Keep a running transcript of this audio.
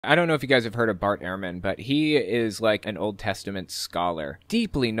I don't know if you guys have heard of Bart Ehrman, but he is like an Old Testament scholar,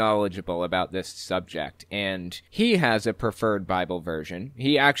 deeply knowledgeable about this subject, and he has a preferred Bible version.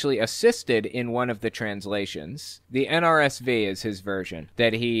 He actually assisted in one of the translations. The NRSV is his version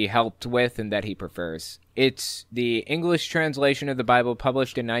that he helped with and that he prefers. It's the English translation of the Bible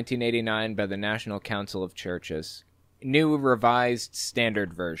published in 1989 by the National Council of Churches. New Revised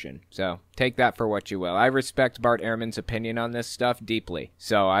Standard Version. So take that for what you will. I respect Bart Ehrman's opinion on this stuff deeply,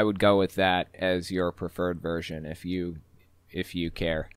 so I would go with that as your preferred version if you care.